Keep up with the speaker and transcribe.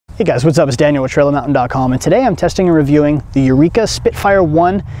Hey guys, what's up? It's Daniel with TrailerMountain.com, and today I'm testing and reviewing the Eureka Spitfire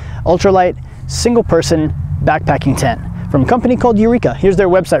 1 ultralight single person backpacking tent from a company called Eureka. Here's their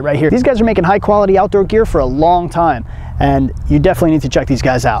website right here. These guys are making high quality outdoor gear for a long time, and you definitely need to check these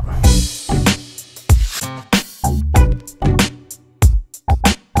guys out.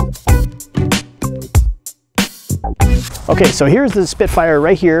 Okay, so here's the Spitfire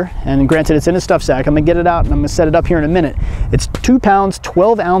right here, and granted it's in a stuff sack. I'm gonna get it out and I'm gonna set it up here in a minute. It's 2 pounds,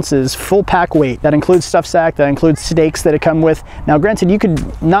 12 ounces, full pack weight. That includes stuff sack, that includes stakes that it comes with. Now granted, you could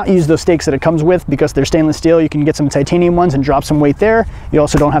not use those stakes that it comes with because they're stainless steel. You can get some titanium ones and drop some weight there. You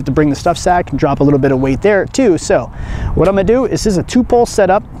also don't have to bring the stuff sack and drop a little bit of weight there too. So what I'm gonna do is, this is a 2-pole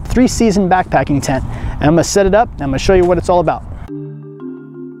setup, 3-season backpacking tent. And I'm gonna set it up and I'm gonna show you what it's all about.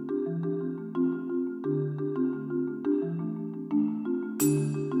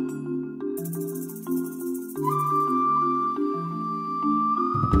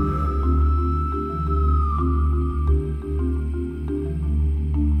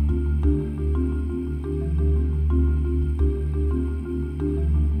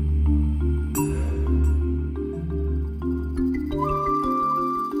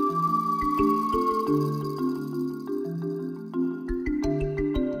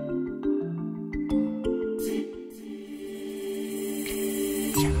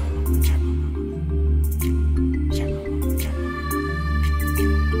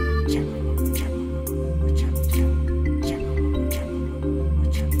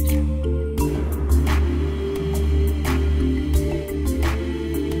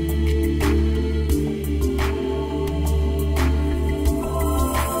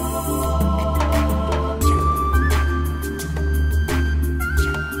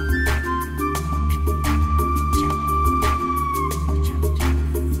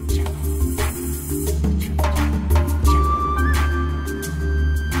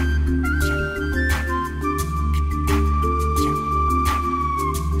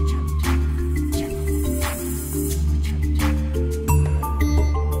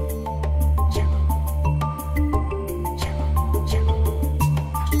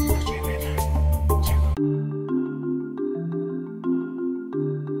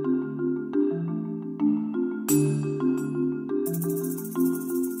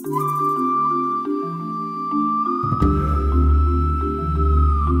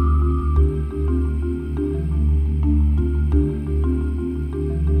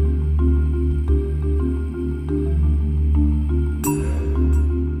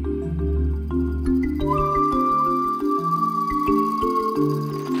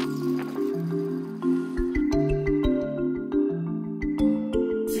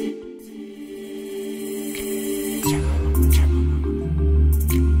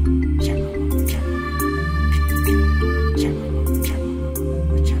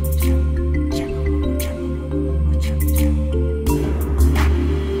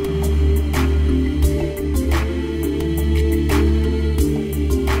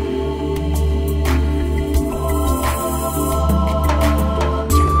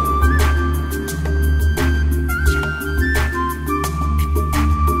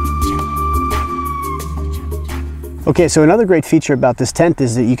 Okay, so another great feature about this tent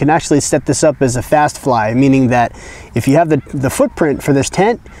is that you can actually set this up as a fast fly, meaning that if you have the footprint for this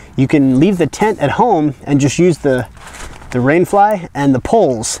tent, you can leave the tent at home and just use the rain fly and the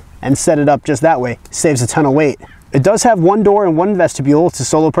poles and set it up just that way. Saves a ton of weight. It does have 1 door and 1 vestibule. It's a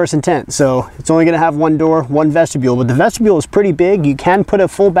solo person tent, so it's only gonna have 1 door, 1 vestibule, but the vestibule is pretty big. You can put a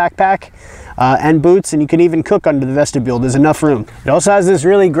full backpack and boots, and you can even cook under the vestibule. There's enough room. It also has this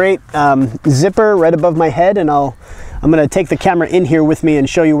really great zipper right above my head, and I'm gonna take the camera in here with me and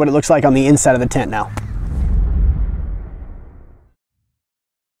show you what it looks like on the inside of the tent now.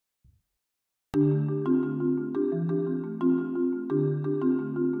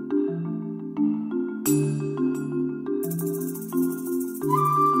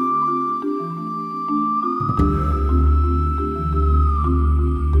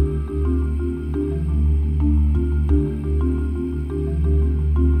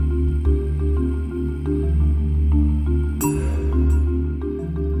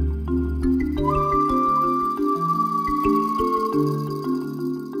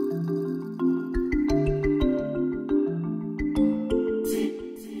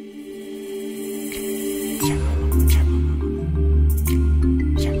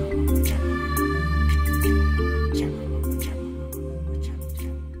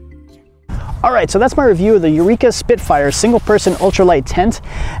 All right, so that's my review of the Eureka Spitfire single person ultralight tent.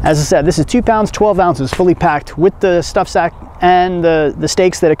 As I said, this is 2 pounds, 12 ounces, fully packed with the stuff sack and the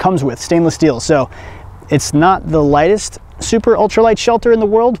stakes that it comes with, stainless steel. So it's not the lightest super ultralight shelter in the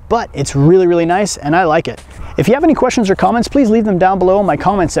world, but it's really, really nice and I like it. If you have any questions or comments, please leave them down below in my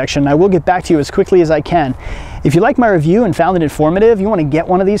comment section. I will get back to you as quickly as I can. If you like my review and found it informative, you want to get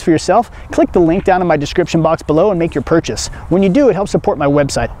one of these for yourself, click the link down in my description box below and make your purchase. When you do, it helps support my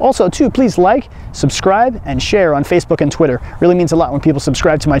website. Also too, please like, subscribe, and share on Facebook and Twitter. It really means a lot when people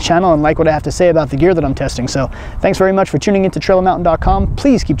subscribe to my channel and like what I have to say about the gear that I'm testing. So thanks very much for tuning in to TrailerMountain.com.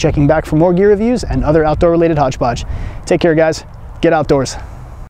 Please keep checking back for more gear reviews and other outdoor related hodgepodge. Take care guys, get outdoors.